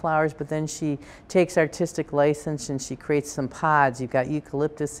columbine flowers, but then she takes artistic license and she creates some pods. You've got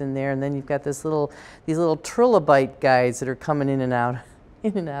eucalyptus in there, and then you've got these little trilobite guys that are coming in and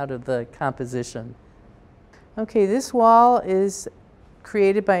out of the composition. Okay, this wall is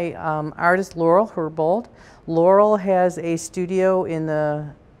created by artist Laurel Herbold. Laurel has a studio in the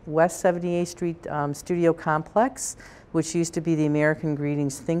West 78th Street studio complex, which used to be the American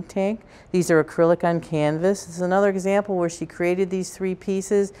Greetings think tank. These are acrylic on canvas. This is another example where she created these 3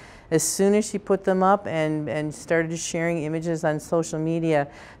 pieces. As soon as she put them up and started sharing images on social media,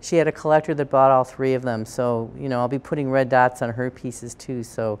 she had a collector that bought all 3 of them. So, you know, I'll be putting red dots on her pieces too.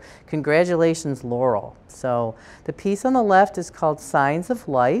 So congratulations, Laurel. So the piece on the left is called Signs of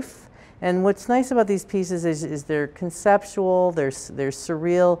Life. And what's nice about these pieces is they're conceptual, they're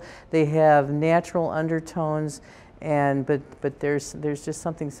surreal, they have natural undertones, but there's just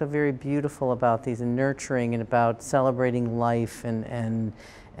something so very beautiful about these and nurturing and about celebrating life and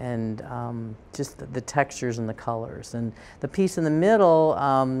just the textures and the colors. And the piece in the middle,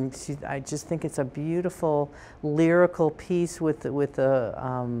 I just think it's a beautiful lyrical piece with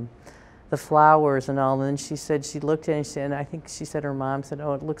the flowers and all. And then she said she looked at it and I think she said her mom said,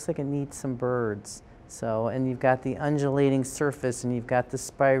 oh, it looks like it needs some birds. So, and you've got the undulating surface and you've got the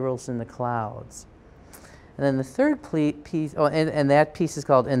spirals in the clouds. And then the third piece, oh, and that piece is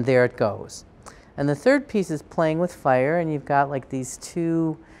called And There It Goes. And the third piece is Playing with Fire, and you've got like these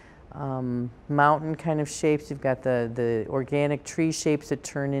 2 mountain kind of shapes. You've got the organic tree shapes that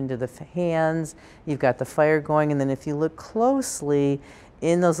turn into the hands. You've got the fire going, and then if you look closely,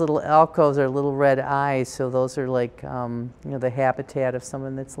 in those little alcoves are little red eyes, so those are like you know, the habitat of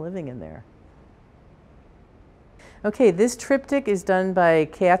someone that's living in there. Okay, this triptych is done by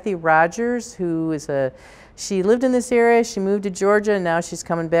Kathy Rogers, who is she lived in this area, she moved to Georgia, and now she's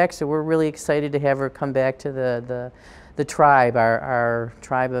coming back, so we're really excited to have her come back to the tribe, our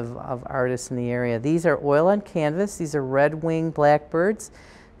tribe of artists in the area. These are oil on canvas. These are red-winged blackbirds.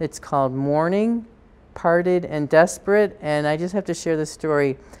 It's called Mourning, Parted, and Desperate, and I just have to share this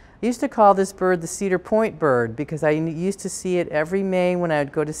story. I used to call this bird the Cedar Point bird because I used to see it every May when I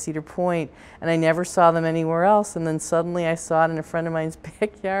would go to Cedar Point, and I never saw them anywhere else. And then suddenly I saw it in a friend of mine's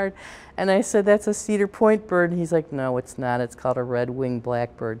backyard, and I said, that's a Cedar Point bird. And he's like, no, it's not. It's called a red-winged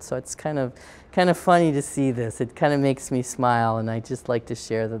blackbird. So it's kind of funny to see this. It kind of makes me smile, and I just like to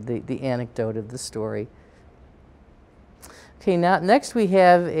share the anecdote of the story. Okay, now next we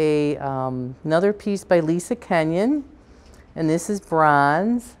have another piece by Lisa Kenyon, and this is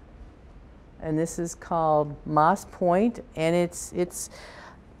bronze. And this is called Moss Point, and it's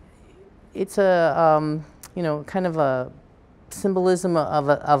a you know, kind of a symbolism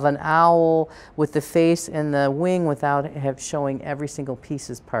of an owl with the face and the wing without showing every single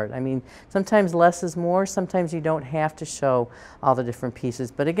piece's part. I mean, sometimes less is more. Sometimes you don't have to show all the different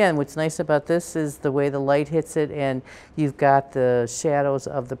pieces. But again, what's nice about this is the way the light hits it, and you've got the shadows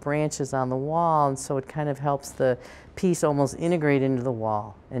of the branches on the wall, and so it kind of helps the piece almost integrate into the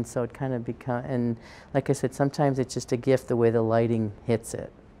wall. And so it kind of becomes, and like I said, sometimes it's just a gift the way the lighting hits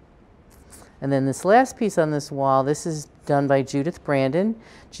it. And then this last piece on this wall, this is done by Judith Brandon.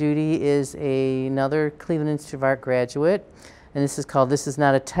 Judy is another Cleveland Institute of Art graduate, and this is called This Is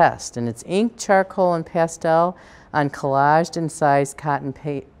Not a Test. And it's ink, charcoal, and pastel on collaged and sized cotton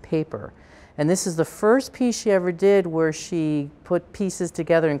paper. And this is the first piece she ever did where she put pieces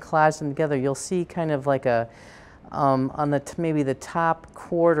together and collaged them together. You'll see kind of like a, on the maybe the top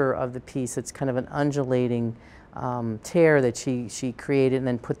quarter of the piece, it's kind of an undulating tear that she created and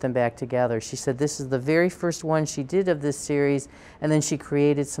then put them back together. She said this is the very first one she did of this series, and then she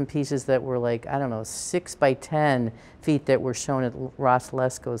created some pieces that were like, I don't know, 6 by 10 feet that were shown at Ross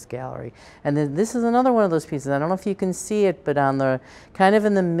Lesko's gallery. And then this is another one of those pieces. I don't know if you can see it, but on the kind of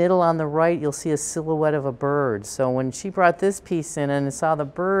in the middle on the right, you'll see a silhouette of a bird. So when she brought this piece in and I saw the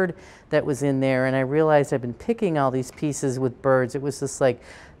bird that was in there, and I realized I've been picking all these pieces with birds, it was just like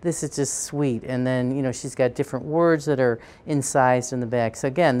this is just sweet. And then, you know, she's got different words that are incised in the back. So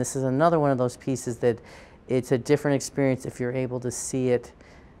again, this is another one of those pieces that it's a different experience if you're able to see it,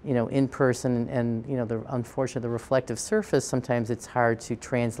 you know, in person. And you know, unfortunately, the reflective surface, sometimes it's hard to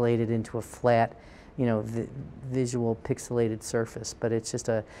translate it into a flat, you know, visual pixelated surface. But it's just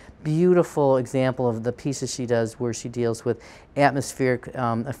a beautiful example of the pieces she does where she deals with atmospheric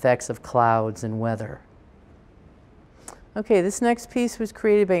effects of clouds and weather. Okay, this next piece was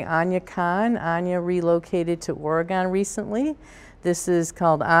created by Anya Khan. Anya relocated to Oregon recently. This is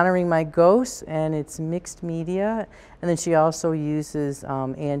called Honoring My Ghosts, and it's mixed media. And then she also uses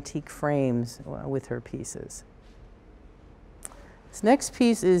antique frames with her pieces. This next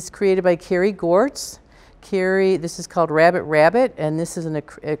piece is created by Carrie Gortz. Carrie, this is called Rabbit Rabbit, and this is an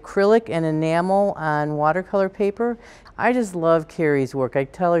acrylic and enamel on watercolor paper. I just love Carrie's work. I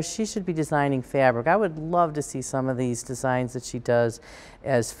tell her she should be designing fabric. I would love to see some of these designs that she does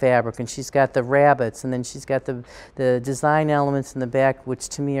as fabric. And she's got the rabbits, and then she's got the design elements in the back, which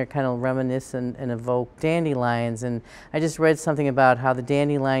to me are kind of reminiscent and evoke dandelions. And I just read something about how the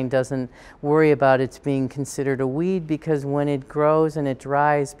dandelion doesn't worry about it being considered a weed, because when it grows and it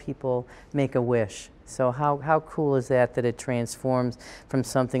dries, people make a wish. So how cool is that it transforms from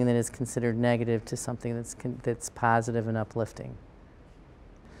something that is considered negative to something that's positive and uplifting.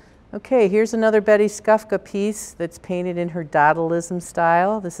 Okay, here's another Betty Skufka piece that's painted in her dadaism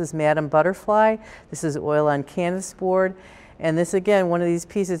style. This is Madame Butterfly. This is oil on canvas board. And this, again, one of these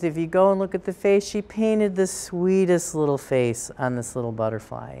pieces, if you go and look at the face, she painted the sweetest little face on this little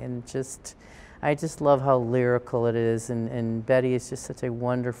butterfly. And I just love how lyrical it is. And Betty is just such a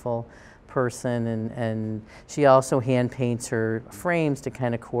wonderful person, and she also hand paints her frames to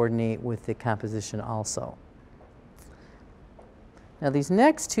kind of coordinate with the composition also. Now these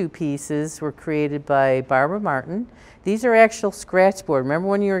next two pieces were created by Barbara Martin. These are actual scratch board. Remember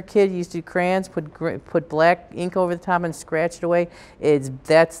when you were a kid, you used to do crayons, put black ink over the top and scratch it away?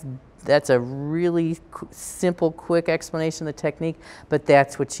 That's a really simple, quick explanation of the technique, but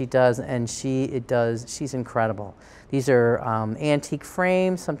that's what she does, and she's incredible. These are antique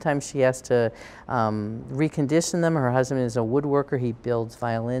frames. Sometimes she has to recondition them. Her husband is a woodworker. He builds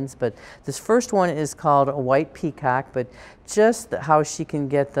violins. But this first one is called a white peacock, but just how she can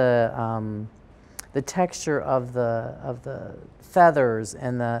get the texture of the feathers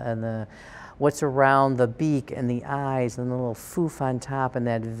and what's around the beak and the eyes and the little foof on top and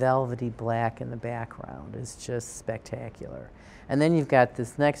that velvety black in the background is just spectacular. And then you've got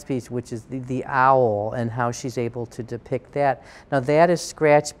this next piece, which is the owl, and how she's able to depict that. Now that is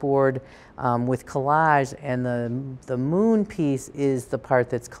scratchboard with collage, and the moon piece is the part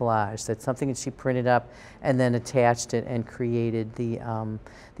that's collage. That's something that she printed up and then attached it and created the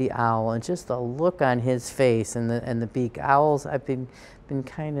owl. And just the look on his face and the beak. Owls, I've been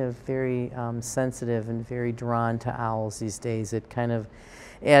kind of very sensitive and very drawn to owls these days. It kind of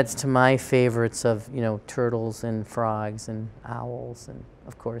adds to my favorites of, you know, turtles and frogs and owls and,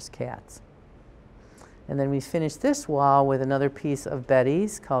 of course, cats. And then we finished this wall with another piece of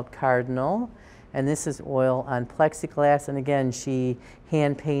Betty's called Cardinal. And this is oil on plexiglass. And again, she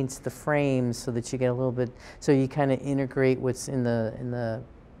hand paints the frames so that you get a little bit, so you kind of integrate what's in the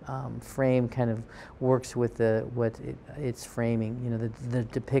frame, kind of works with it's framing, you know, the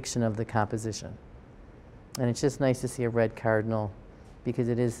depiction of the composition. And it's just nice to see a red cardinal, because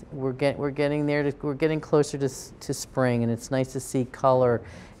it is, we're getting closer to spring, and it's nice to see color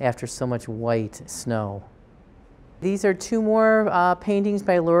after so much white snow. These are two more paintings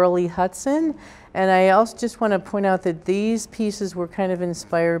by Laura Lee Hudson, and I also just want to point out that these pieces were kind of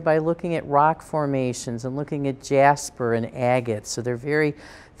inspired by looking at rock formations and looking at jasper and agate. So they're very,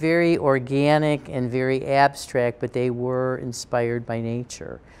 very organic and very abstract, but they were inspired by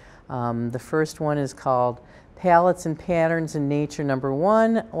nature. The first one is called Palettes and Patterns in Nature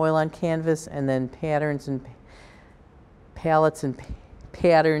 #1, oil on canvas, and then Palettes and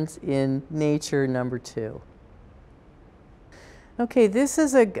Patterns in Nature #2. Okay, this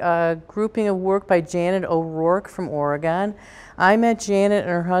is a grouping of work by Janet O'Rourke from Oregon. I met Janet and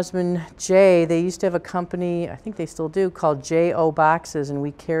her husband Jay. They used to have a company, I think they still do, called J.O. Boxes, and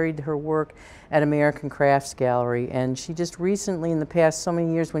we carried her work at American Crafts Gallery. And she just recently, in the past so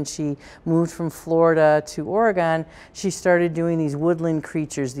many years, when she moved from Florida to Oregon, she started doing these woodland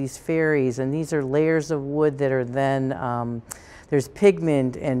creatures, these fairies, and these are layers of wood that are then there's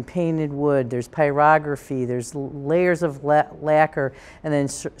pigment and painted wood, there's pyrography, there's layers of lacquer, and then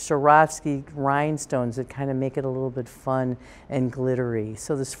Swarovski rhinestones that kind of make it a little bit fun and glittery.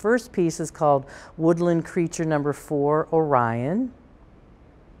 So this first piece is called Woodland Creature #4, Orion.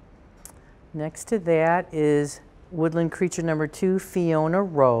 Next to that is Woodland Creature number 2, Fiona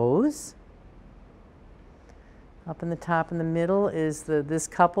Rose. Up in the top in the middle is this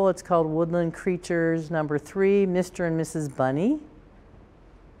couple. It's called Woodland Creatures number 3, Mr. and Mrs. Bunny.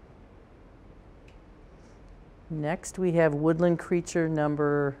 Next we have Woodland Creature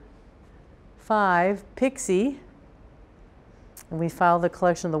number 5, Pixie. And we file the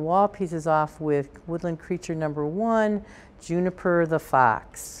collection of the wall pieces off with Woodland Creature number 1, Juniper the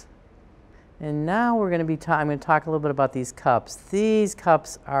Fox. And now we're going to I'm going to talk a little bit about these cups. These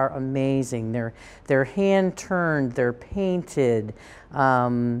cups are amazing. They're hand turned, they're painted.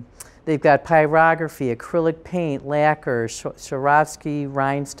 They've got pyrography, acrylic paint, lacquer, Swarovski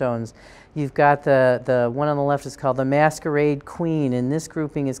rhinestones. You've got the one on the left is called the Masquerade Queen, and this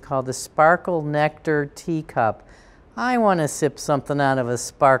grouping is called the Sparkle Nectar Teacup. I want to sip something out of a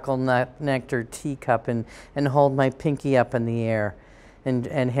Sparkle Nectar teacup and hold my pinky up in the air and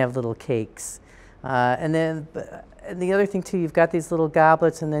have little cakes. And the other thing too, you've got these little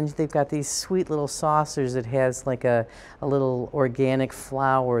goblets, and then they've got these sweet little saucers that has like a little organic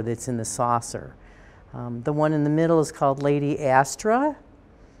flower that's in the saucer. The one in the middle is called Lady Astra.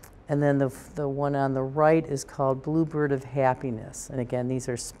 And then the one on the right is called Bluebird of Happiness. And again, these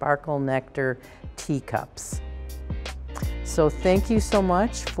are Sparkle Nectar teacups. So thank you so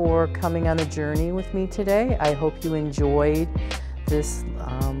much for coming on the journey with me today. I hope you enjoyed this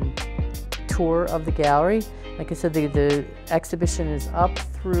tour of the gallery. Like I said, the exhibition is up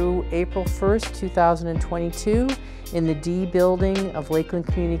through April 1st, 2022 in the D building of Lakeland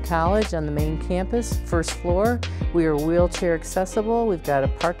Community College on the main campus, first floor. We are wheelchair accessible. We've got a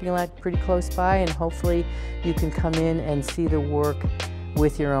parking lot pretty close by, and hopefully you can come in and see the work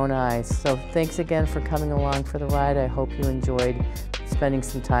with your own eyes. So thanks again for coming along for the ride. I hope you enjoyed spending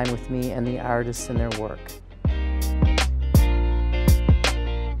some time with me and the artists and their work.